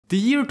The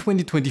year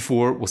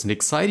 2024 was an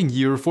exciting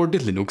year for the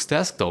Linux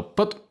desktop,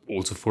 but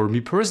also for me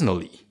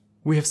personally.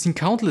 We have seen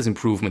countless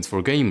improvements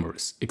for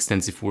gamers,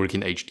 extensive work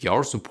in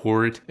HDR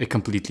support, a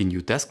completely new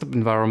desktop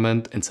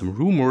environment, and some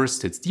rumors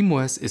that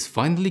SteamOS is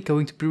finally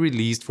going to be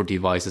released for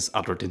devices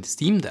other than the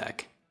Steam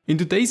Deck. In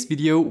today's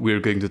video, we're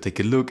going to take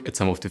a look at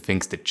some of the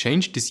things that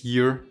changed this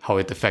year, how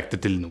it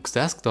affected the Linux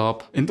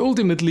desktop, and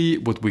ultimately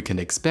what we can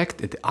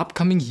expect in the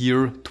upcoming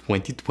year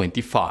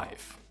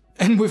 2025.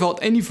 And without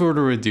any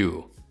further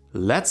ado,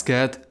 let's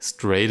get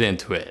straight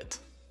into it.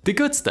 The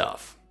good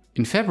stuff.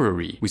 In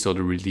February, we saw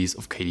the release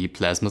of KDE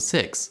Plasma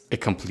 6, a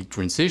complete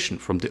transition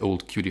from the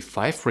old Qt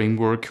 5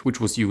 framework,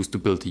 which was used to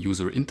build the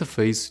user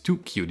interface, to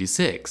Qt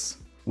 6.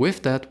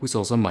 With that, we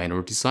saw some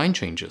minor design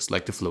changes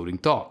like the floating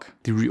dock,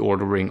 the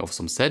reordering of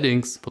some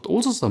settings, but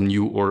also some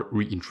new or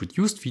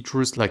reintroduced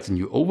features like the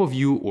new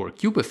overview or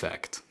cube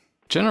effect.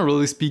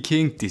 Generally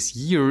speaking, this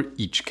year,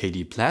 each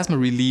KDE Plasma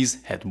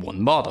release had one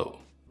motto: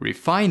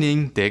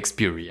 refining the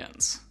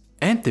experience.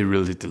 And they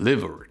really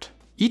delivered.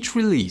 Each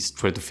release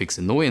tried to fix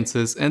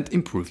annoyances and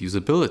improve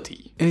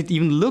usability, and it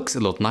even looks a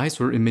lot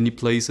nicer in many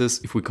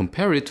places if we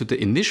compare it to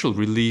the initial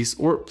release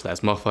or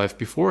Plasma 5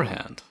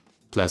 beforehand.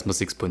 Plasma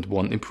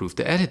 6.1 improved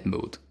the edit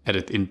mode,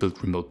 added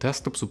inbuilt remote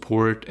desktop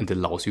support, and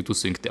allows you to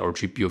sync the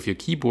RGB of your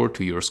keyboard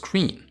to your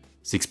screen.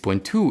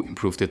 6.2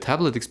 improved the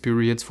tablet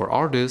experience for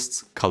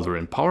artists, color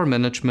and power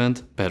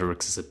management, better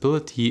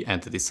accessibility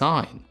and the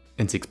design.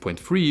 And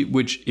 6.3,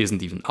 which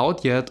isn't even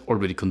out yet,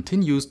 already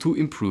continues to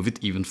improve it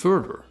even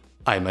further.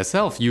 I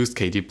myself used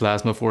KDE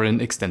Plasma for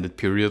an extended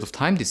period of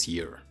time this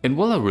year, and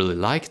while I really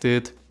liked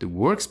it, the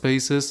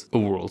workspaces,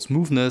 overall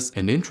smoothness,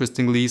 and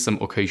interestingly some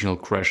occasional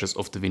crashes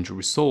of DaVinci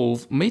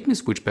Resolve made me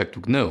switch back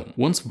to GNOME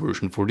once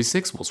version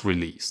 46 was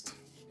released.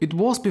 It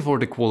was before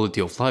the quality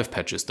of life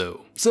patches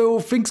though, so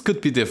things could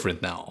be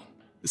different now.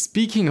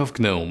 Speaking of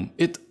GNOME,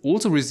 it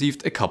also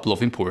received a couple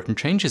of important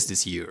changes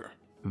this year.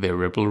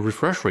 Variable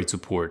refresh rate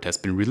support has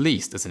been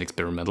released as an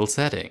experimental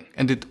setting,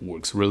 and it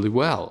works really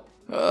well.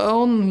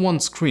 On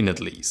one screen at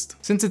least,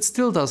 since it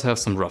still does have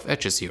some rough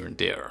edges here and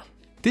there.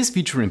 This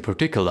feature in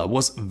particular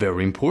was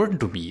very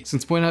important to me,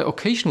 since when I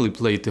occasionally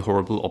played the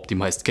horrible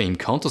optimized game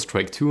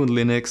Counter-Strike 2 on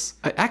Linux,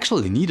 I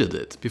actually needed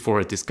it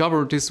before I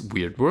discovered this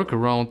weird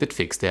workaround that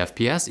fixed the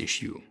FPS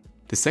issue.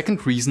 The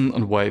second reason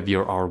on why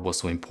VRR was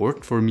so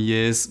important for me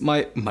is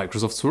my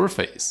Microsoft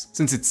Surface,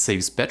 since it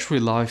saves battery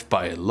life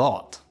by a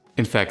lot.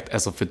 In fact,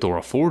 as of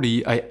Fedora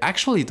 40, I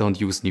actually don't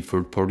use any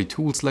third-party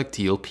tools like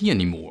TLP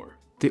anymore.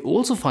 They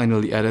also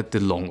finally added the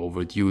long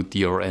overdue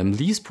DRM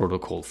lease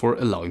protocol for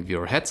allowing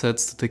VR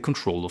headsets to take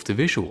control of the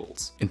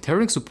visuals. And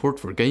tearing support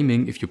for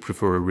gaming if you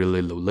prefer a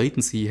really low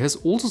latency has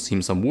also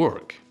seen some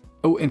work.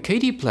 Oh, and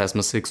KDE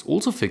Plasma 6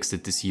 also fixed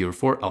it this year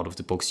for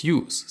out-of-the-box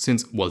use,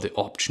 since while the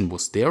option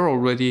was there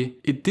already,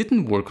 it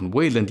didn't work on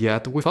Wayland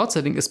yet without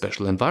setting a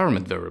special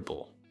environment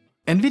variable.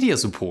 NVIDIA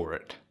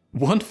support.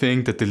 One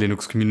thing that the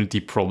Linux community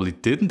probably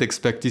didn't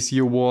expect this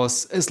year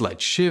was a slight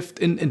shift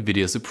in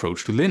NVIDIA's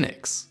approach to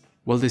Linux.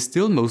 While they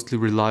still mostly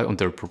rely on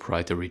their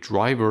proprietary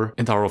driver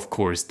and are of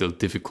course still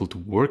difficult to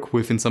work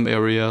with in some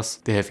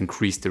areas, they have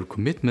increased their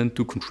commitment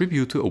to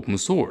contribute to open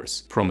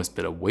source, promised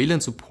better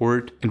Wayland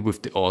support, and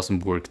with the awesome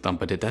work done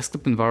by the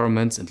desktop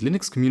environments and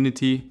Linux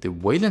community, the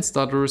Wayland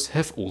stutters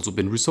have also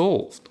been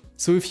resolved.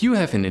 So if you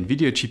have an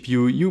NVIDIA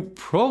GPU, you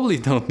probably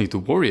don't need to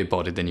worry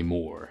about it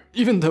anymore.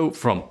 Even though,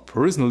 from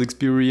personal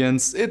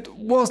experience, it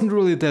wasn't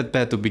really that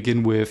bad to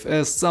begin with,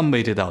 as some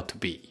made it out to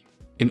be.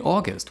 In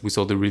August, we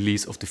saw the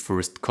release of the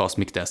first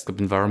Cosmic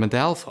Desktop Environment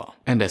Alpha,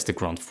 and as the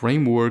ground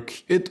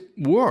framework, it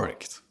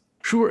worked.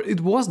 Sure,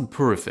 it wasn't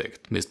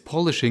perfect, missed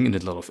polishing in a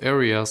lot of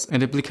areas,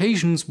 and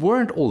applications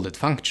weren't all that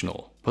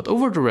functional. But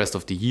over the rest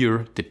of the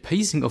year, the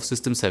pacing of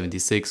System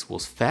 76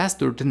 was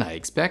faster than I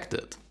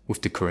expected.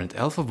 With the current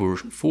Alpha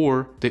version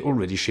 4, they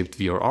already shipped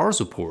VRR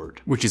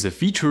support, which is a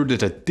feature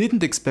that I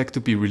didn't expect to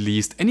be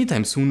released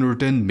anytime sooner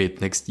than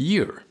mid next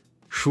year.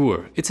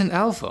 Sure, it's an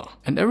alpha,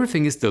 and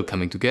everything is still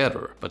coming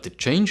together, but the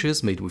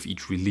changes made with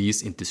each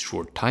release in this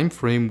short time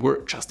frame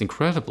were just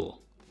incredible.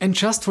 And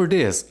just for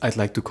this, I'd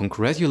like to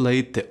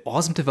congratulate the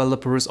awesome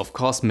developers of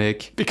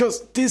Cosmic,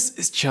 because this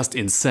is just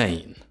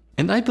insane.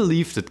 And I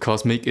believe that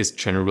Cosmic is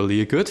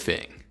generally a good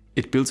thing.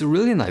 It builds a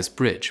really nice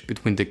bridge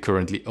between the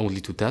currently only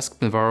two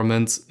desktop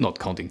environments, not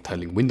counting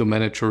tiling window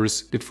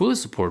managers, that fully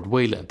support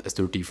Wayland as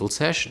their default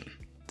session.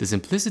 The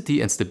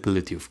simplicity and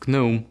stability of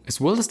GNOME, as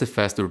well as the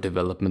faster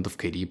development of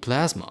KDE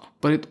Plasma,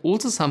 but it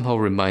also somehow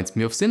reminds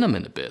me of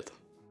Cinnamon a bit.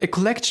 A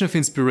collection of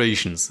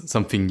inspirations,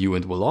 something new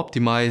and well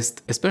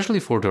optimized, especially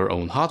for their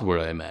own hardware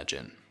I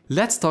imagine.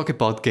 Let's talk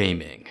about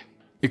gaming.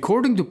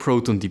 According to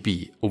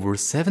ProtonDB, over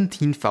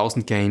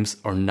 17,000 games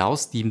are now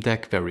Steam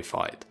Deck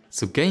verified,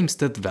 so games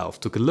that Valve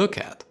took a look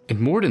at, and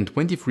more than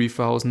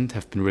 23,000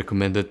 have been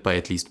recommended by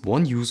at least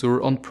one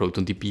user on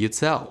ProtonDB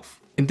itself.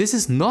 And this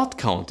is not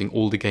counting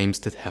all the games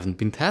that haven't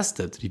been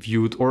tested,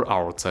 reviewed or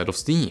are outside of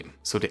Steam,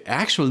 so the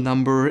actual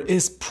number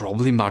is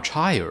probably much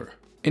higher.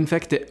 In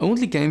fact, the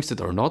only games that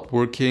are not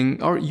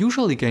working are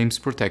usually games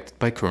protected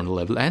by kernel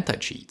level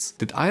anti-cheats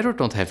that either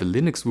don't have a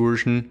Linux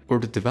version or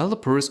the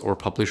developers or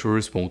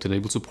publishers won't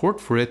enable support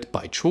for it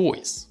by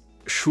choice.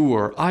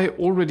 Sure, I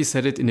already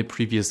said it in a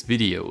previous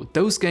video,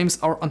 those games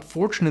are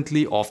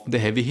unfortunately often the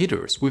heavy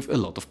hitters with a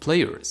lot of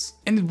players.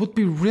 And it would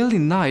be really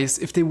nice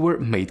if they were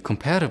made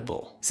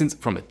compatible, since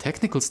from a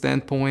technical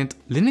standpoint,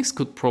 Linux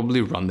could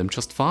probably run them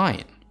just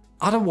fine.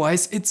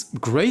 Otherwise, it's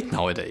great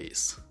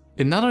nowadays.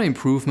 Another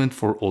improvement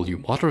for all you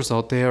modders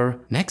out there,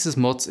 Nexus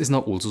Mods is now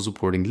also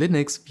supporting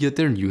Linux via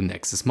their new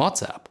Nexus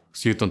Mods app,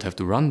 so you don't have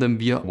to run them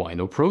via Wine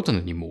or Proton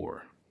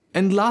anymore.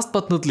 And last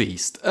but not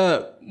least,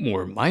 a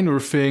more minor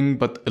thing,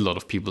 but a lot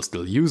of people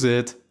still use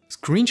it,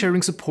 screen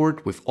sharing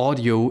support with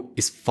audio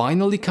is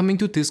finally coming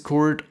to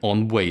Discord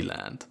on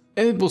Wayland.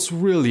 And it was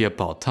really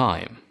about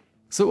time.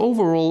 So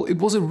overall, it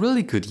was a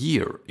really good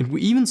year, and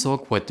we even saw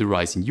quite the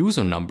rise in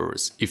user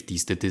numbers, if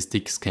these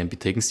statistics can be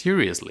taken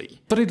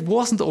seriously. But it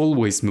wasn't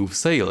always smooth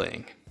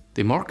sailing.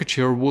 The market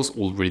share was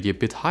already a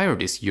bit higher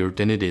this year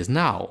than it is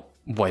now.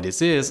 Why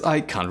this is,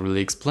 I can't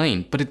really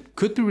explain, but it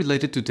could be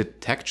related to the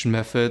detection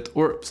method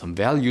or some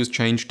values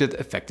changed that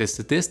affect the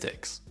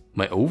statistics.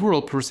 My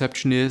overall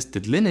perception is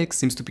that Linux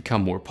seems to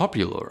become more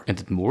popular and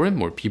that more and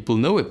more people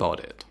know about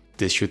it.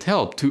 This should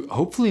help to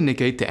hopefully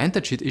negate the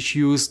anti-cheat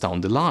issues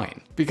down the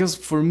line, because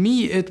for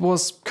me it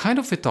was kind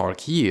of a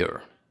dark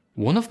year.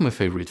 One of my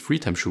favorite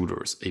free-time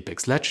shooters,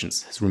 Apex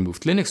Legends, has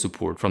removed Linux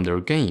support from their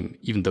game,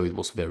 even though it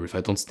was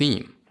verified on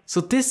Steam. So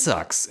this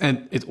sucks,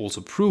 and it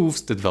also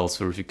proves that Valve's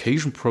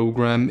verification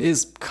program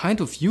is kind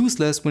of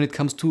useless when it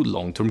comes to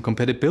long-term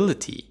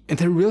compatibility,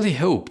 and I really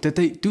hope that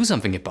they do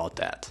something about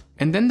that.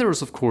 And then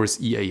there's of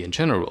course EA in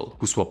general,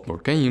 who swapped more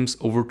games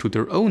over to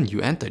their own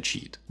new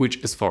anti-cheat,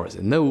 which as far as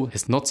I know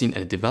has not seen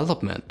any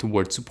development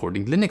towards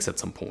supporting Linux at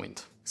some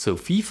point. So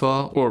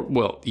FIFA, or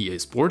well EA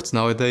Sports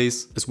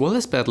nowadays, as well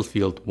as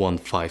Battlefield 1,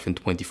 5 and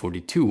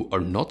 2042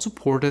 are not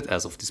supported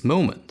as of this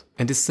moment.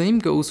 And the same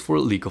goes for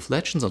League of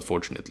Legends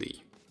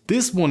unfortunately.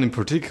 This one in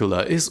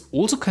particular is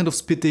also kind of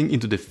spitting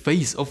into the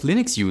face of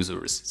Linux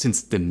users,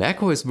 since the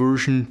macOS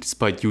version,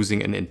 despite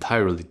using an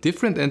entirely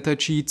different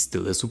anti-cheat,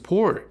 still has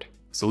support.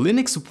 So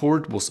Linux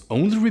support was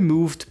only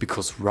removed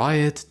because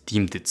Riot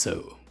deemed it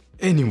so.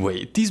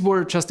 Anyway, these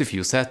were just a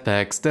few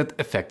setbacks that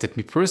affected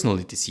me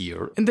personally this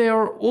year, and they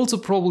are also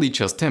probably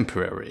just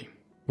temporary.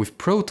 With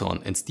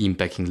Proton and Steam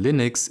backing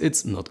Linux,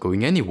 it's not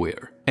going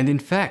anywhere. And in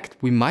fact,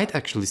 we might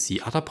actually see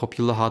other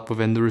popular hardware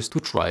vendors to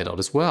try it out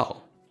as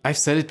well. I've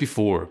said it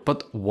before,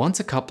 but once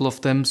a couple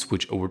of them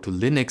switch over to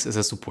Linux as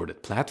a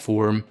supported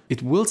platform,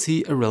 it will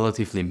see a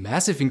relatively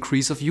massive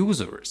increase of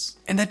users.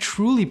 And I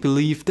truly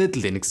believe that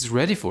Linux is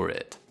ready for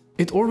it.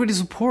 It already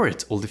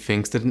supports all the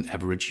things that an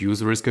average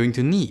user is going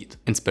to need,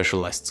 and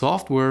specialized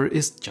software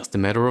is just a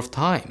matter of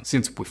time,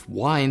 since with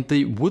Wine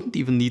they wouldn't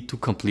even need to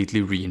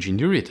completely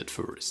re-engineer it at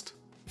first.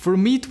 For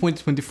me,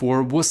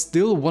 2024 was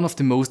still one of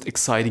the most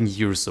exciting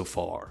years so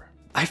far.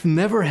 I've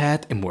never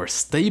had a more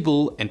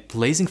stable and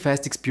blazing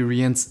fast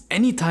experience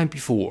any time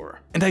before,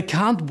 and I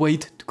can't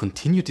wait to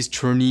continue this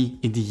journey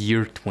in the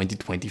year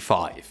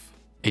 2025.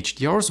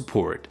 HDR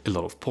support, a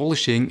lot of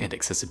polishing and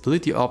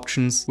accessibility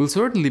options will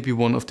certainly be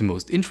one of the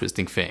most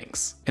interesting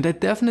things, and I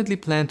definitely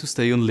plan to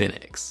stay on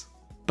Linux.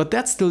 But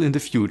that's still in the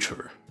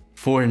future.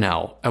 For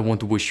now, I want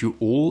to wish you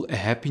all a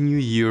happy new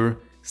year,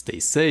 stay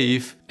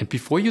safe, and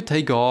before you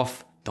take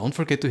off, don't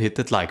forget to hit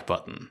that like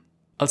button.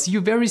 I'll see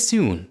you very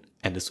soon.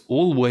 And as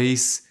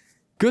always,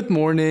 good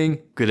morning,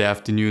 good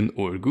afternoon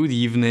or good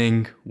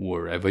evening,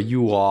 wherever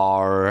you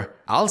are.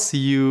 I'll see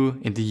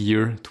you in the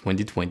year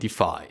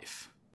 2025.